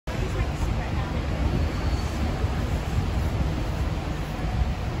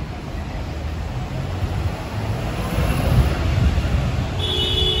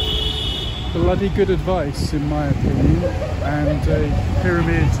bloody good advice in my opinion, and a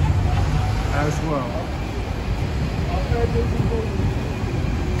pyramid as well.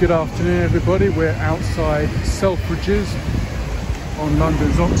 Good afternoon everybody, we're outside Selfridges on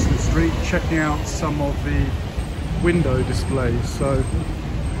London's Oxford Street checking out some of the window displays. So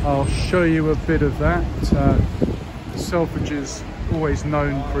I'll show you a bit of that. Selfridges always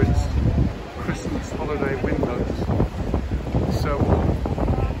known for its Christmas holiday windows, so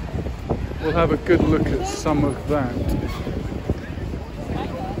we'll have a good look at some of that.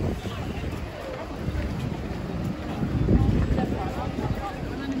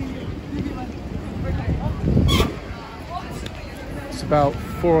 It's about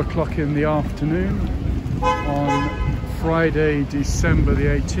 4 o'clock in the afternoon on Friday, December the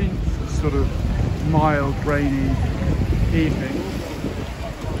 18th, sort of mild rainy evening,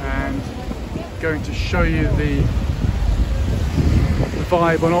 and going to show you the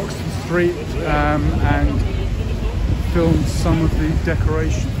vibe on Oxford Street and film some of the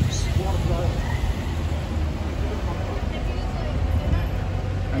decorations.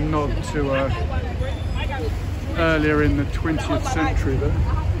 And nod to earlier in the 20th century there.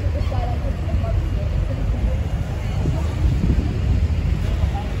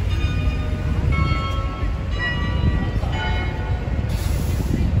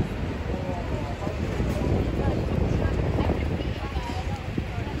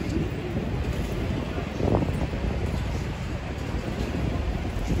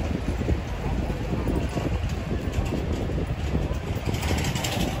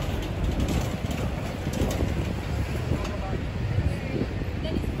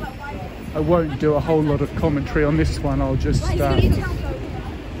 I won't do a whole lot of commentary on this one. I'll just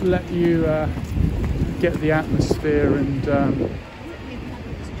let you get the atmosphere, and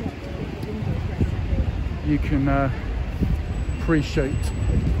you can appreciate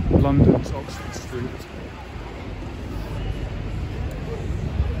London's Oxford Street.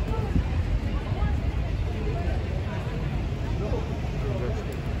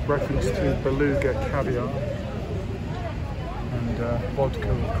 Reference to beluga caviar and vodka,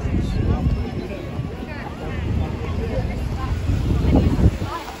 of course.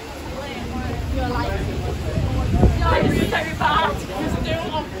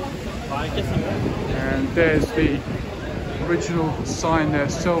 And there's the original sign there,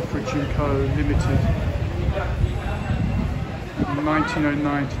 Selfridge & Co. Limited,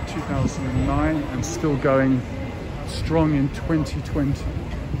 1909 to 2009, and still going strong in 2020.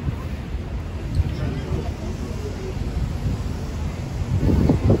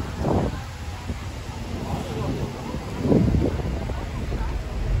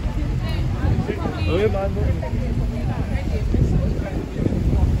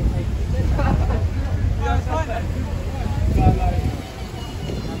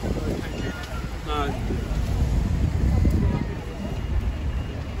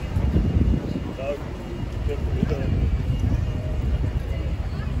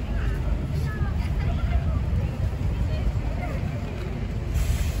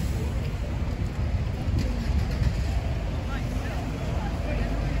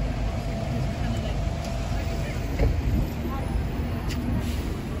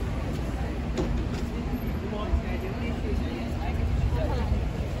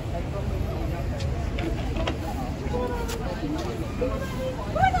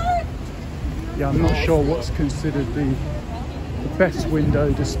 Yeah, I'm not sure what's considered the best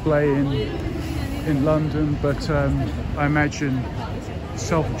window display in London, but I imagine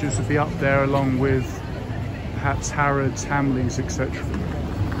Selfridges would be up there along with perhaps Harrods, Hamleys, etc.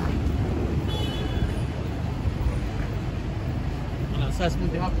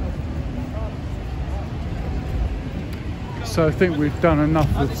 So I think we've done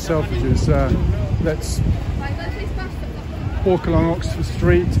enough with Selfridges. Let's walk along Oxford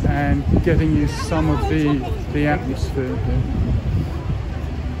Street and getting you some of the atmosphere here.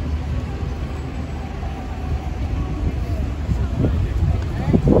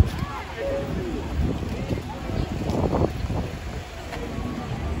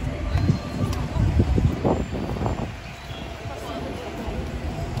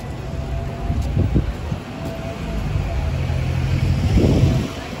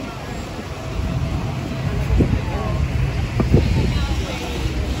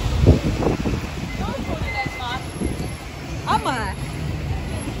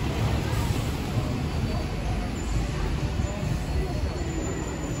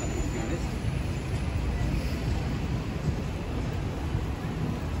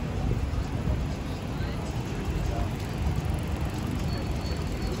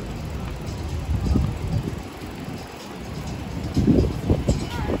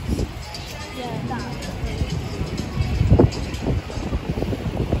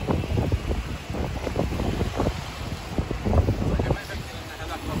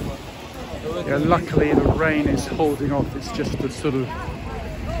 luckily the rain is holding off. It's just a sort of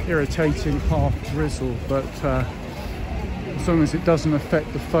irritating half drizzle, but as long as it doesn't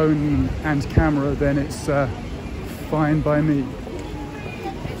affect the phone and camera, then it's fine by me.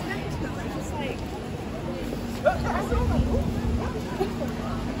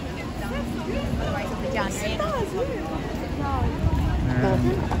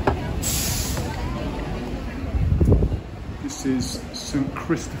 This is St.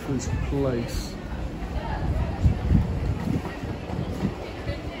 Christopher's Place.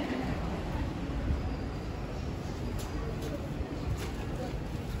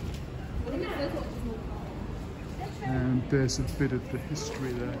 And there's a bit of the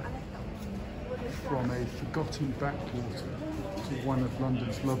history there, from a forgotten backwater to one of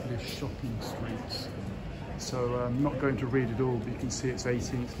London's loveliest shopping streets. So I'm not going to read it all, but you can see it's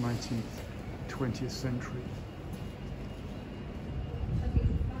 18th, 19th, 20th century.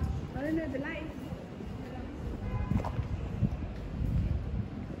 I don't know the light.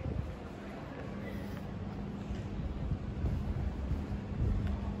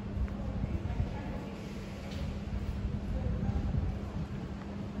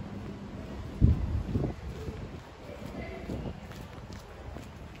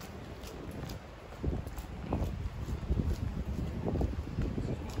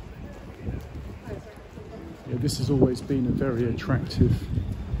 This has always been a very attractive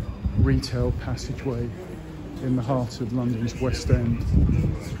retail passageway in the heart of London's West End.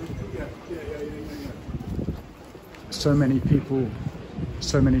 So many people,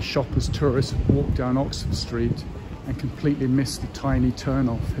 so many shoppers, tourists have walked down Oxford Street and completely missed the tiny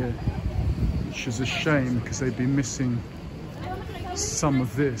turn-off here, which is a shame because they'd be missing some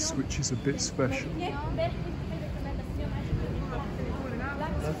of this, which is a bit special.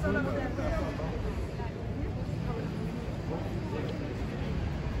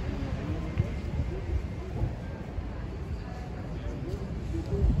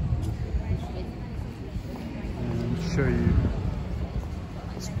 Show you,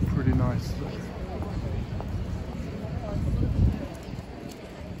 it's pretty nice.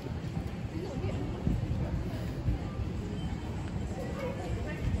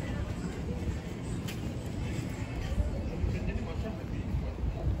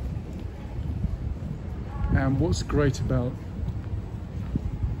 And what's great about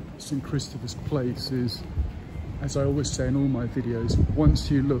St. Christopher's Place is, as I always say in all my videos,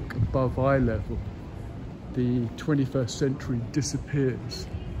 once you look above eye level, the 21st century disappears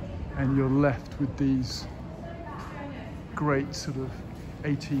and you're left with these great sort of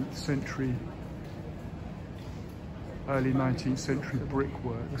 18th century, early 19th century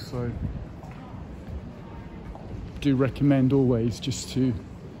brickwork. So do recommend always just to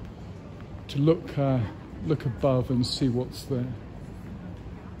look above and see what's there.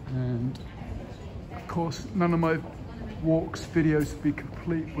 And of course none of my walks videos would be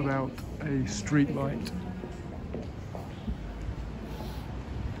complete without a street light.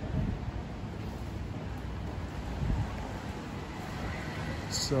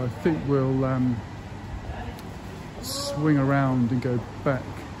 So I think we'll swing around and go back.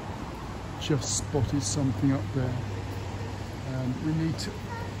 Just spotted something up there. We need to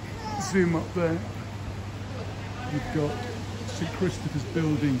zoom up there. We've got St. Christopher's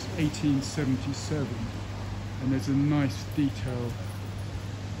Buildings, 1877, and there's a nice detail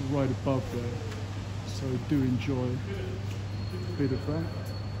right above there. So do enjoy a bit of that.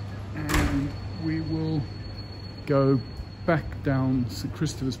 And we will go back down St.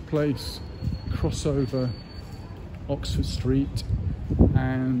 Christopher's Place, cross over Oxford Street,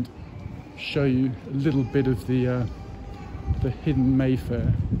 and show you a little bit of the hidden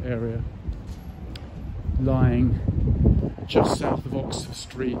Mayfair area, lying just south of Oxford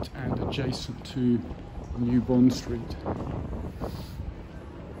Street and adjacent to New Bond Street.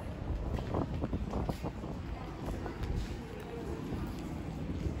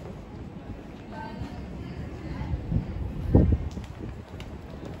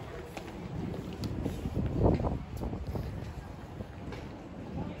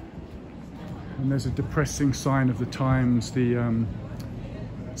 And there's a depressing sign of the times, the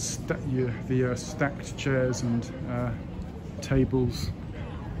stacked chairs and tables,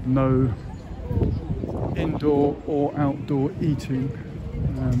 no indoor or outdoor eating,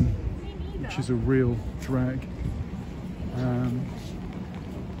 which is a real drag.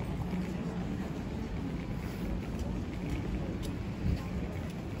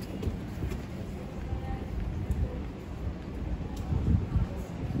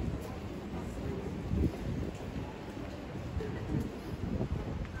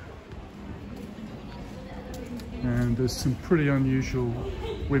 And there's some pretty unusual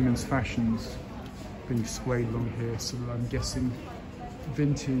women's fashions being displayed along here, so I'm guessing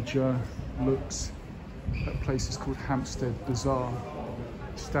vintage looks. That place is called Hampstead Bazaar,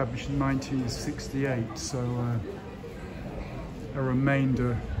 established in 1968, so a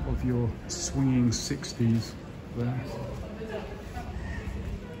remainder of your swinging 60s there.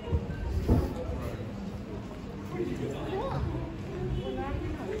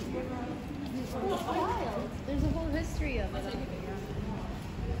 There's a whole history of it.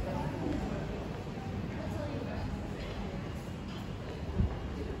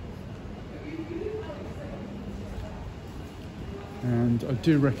 And I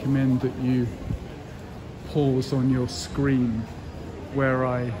do recommend that you pause on your screen where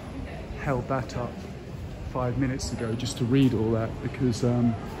I held that up 5 minutes ago just to read all that, because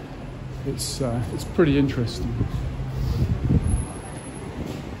it's pretty interesting.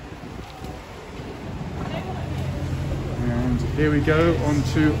 And here we go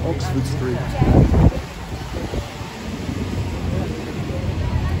onto Oxford Street.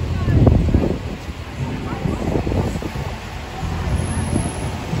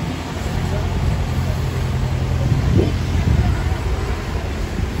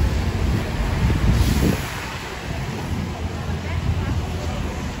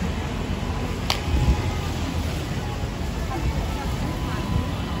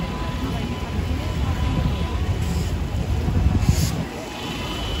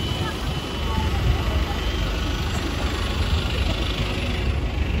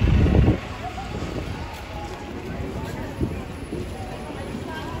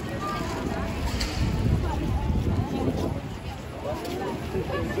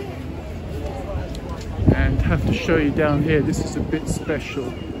 Have to show you down here, this is a bit special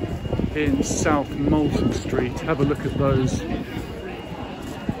in South Molton Street. Have a look at those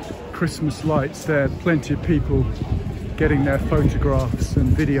Christmas lights there. Plenty of people getting their photographs and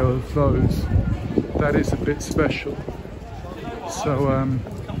video of those. That is a bit special. So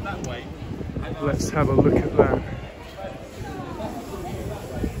let's have a look at that.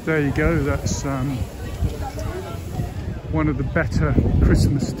 There you go, that's one of the better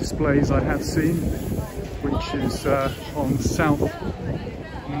Christmas displays I have seen, which is on South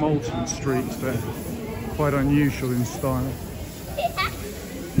Molton Street there. Quite unusual in style.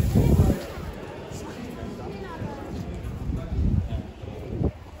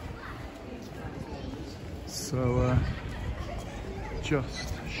 So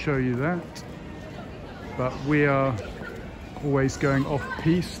just show you that. But we are always going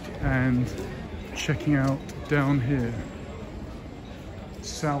off-piste and checking out down here.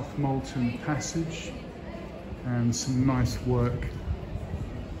 South Molton Passage. And some nice work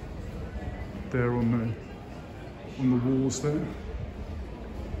there on the walls there.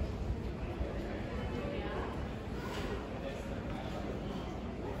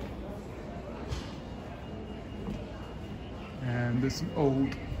 And there's an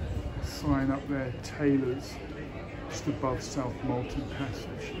old sign up there, Taylor's, just above South Molton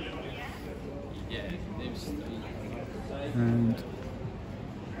Passage. And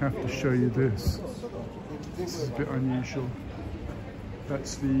I have to show you this. This is a bit unusual.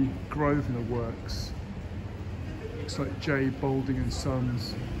 That's the Grosvenor Works. Looks like J. Balding and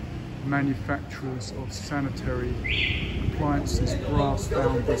Sons, manufacturers of sanitary appliances, brass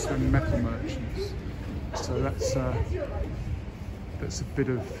founders and metal merchants. So that's a bit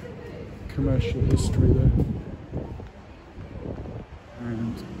of commercial history there.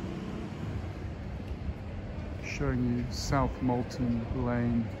 And showing you South Molton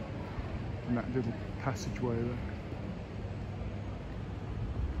Lane and that little passageway there.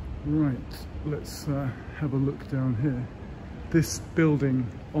 Right, let's have a look down here. This building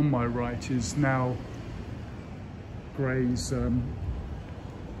on my right is now Gray's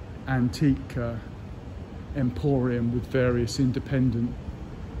antique emporium with various independent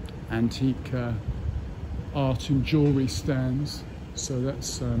antique art and jewellery stands. So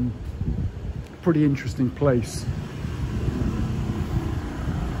that's a pretty interesting place.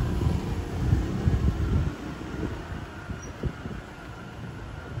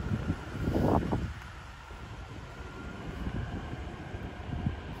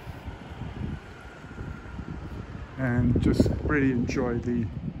 And just really enjoy the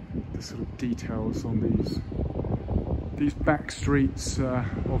sort of details on these back streets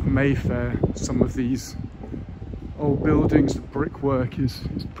of Mayfair. Some of these old buildings, the brickwork is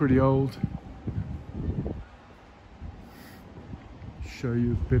pretty old. Show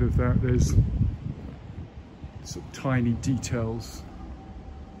you a bit of that. There's sort of tiny details.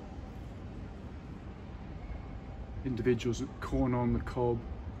 Individuals at Corn on the Cob,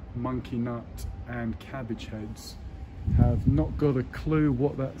 Monkey Nut and Cabbage Heads have not got a clue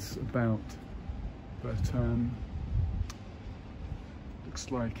what that's about. but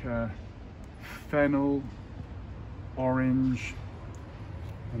looks like fennel, orange,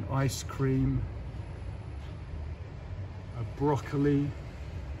 and ice cream, a broccoli,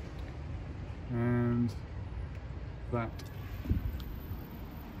 and that.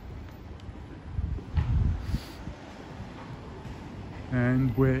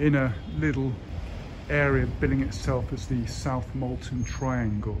 And we're in a little area billing itself as the South Molton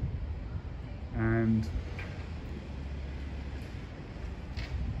Triangle, and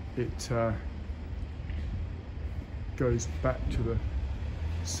it goes back to the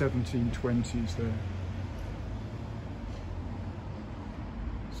 1720s there.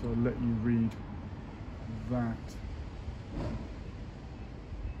 So I'll let you read that.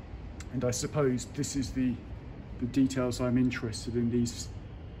 And I suppose this is the details I'm interested in, these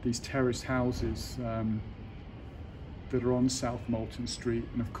terrace houses that are on South Molton Street,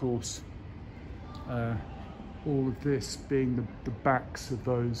 and of course all of this being the backs of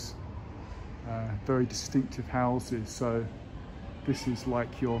those very distinctive houses. So this is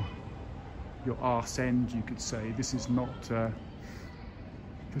like your arse end, you could say. This is not for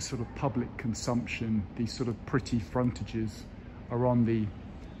sort of public consumption. These sort of pretty frontages are on the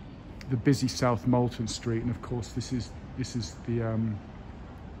busy South Molton Street, and of course this is the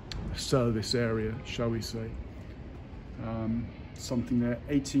service area, shall we say. Something there.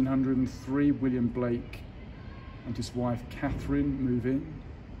 1803, William Blake and his wife Catherine move in.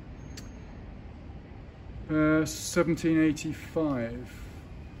 1785,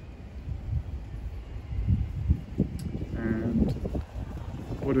 and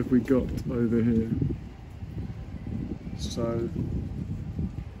what have we got over here? So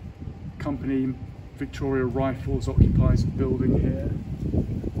Company Victoria Rifles occupies a building here.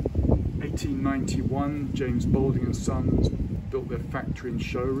 1891, James Balding and Sons built their factory and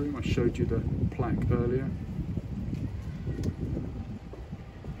showroom. I showed you the plaque earlier.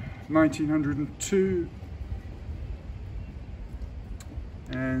 1902,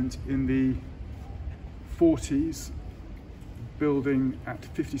 and in the 40s, building at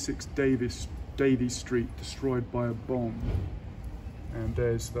 56 Davies Street destroyed by a bomb, and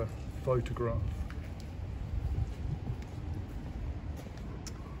there's the photograph.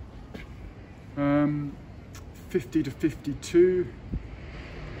 Um, 50 to 52,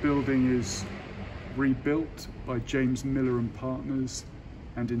 building is rebuilt by James Miller and Partners,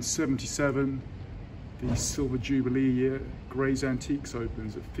 and in 77, the Silver Jubilee year, Gray's Antiques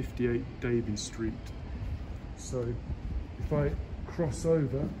opens at 58 Davies Street. So if I cross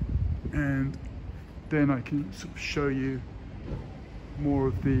over, and then I can sort of show you more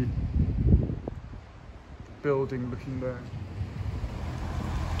of the building looking there.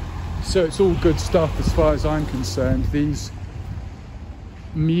 So it's all good stuff as far as I'm concerned. These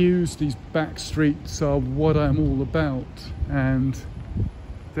mews, these back streets are what I'm all about. And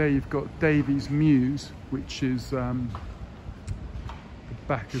there you've got Davies Mews, which is the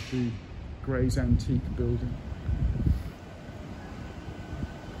back of the Gray's Antique building.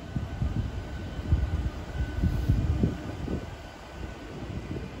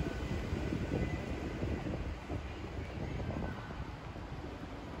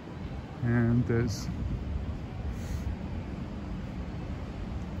 And there's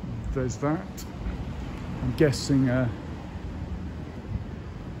that. I'm guessing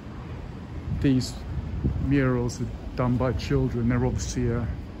these murals are done by children. They're obviously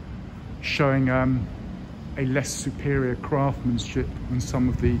showing a less superior craftsmanship than some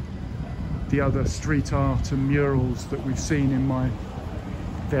of the other street art and murals that we've seen in my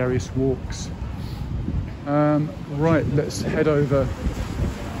various walks. Right, let's head over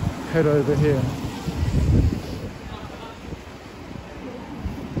here.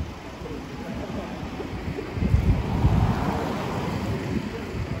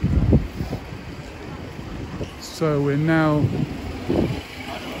 So we're now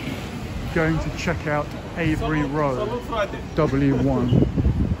going to check out Avery Road, W1.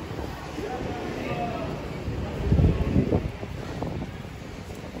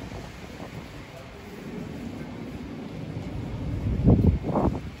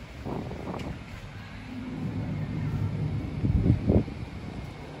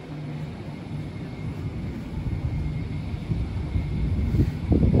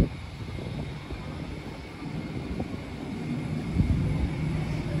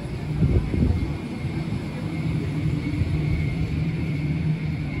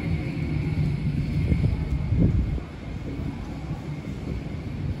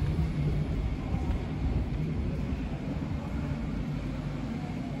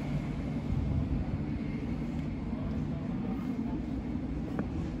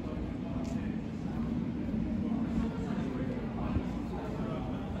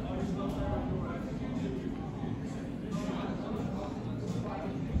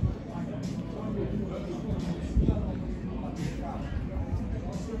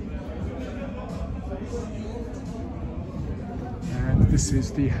 this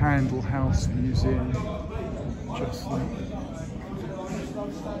is the Handel House Museum, just there.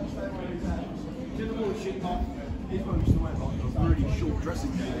 Really short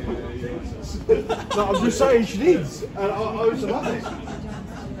dressing gown. No, I'm just saying she did, and I was amazed.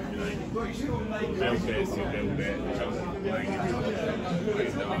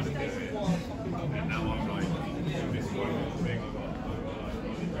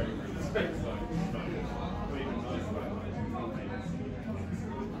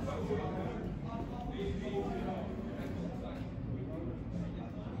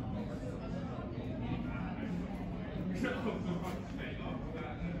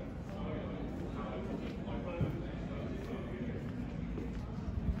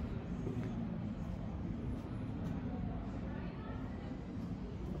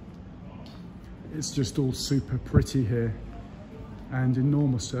 It's just all super pretty here, and in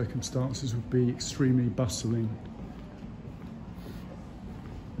normal circumstances would be extremely bustling.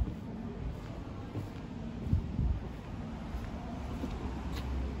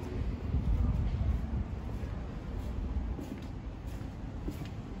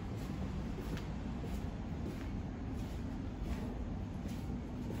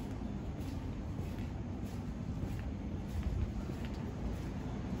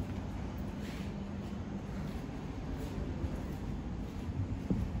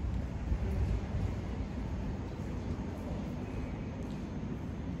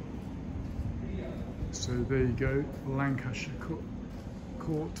 So there you go, Lancashire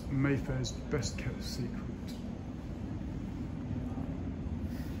Court, Mayfair's best kept secret.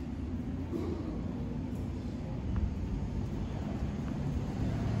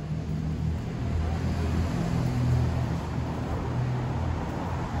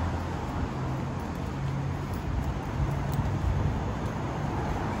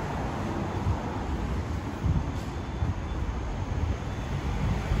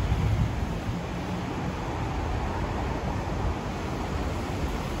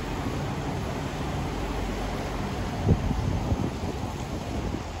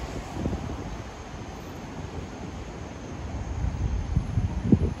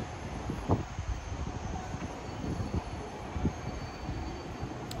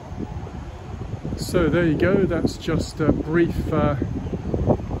 So there you go, that's just a brief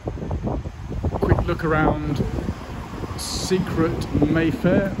quick look around secret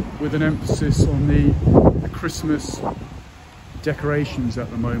Mayfair with an emphasis on the Christmas decorations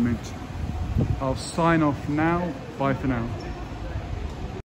at the moment. I'll sign off now, bye for now.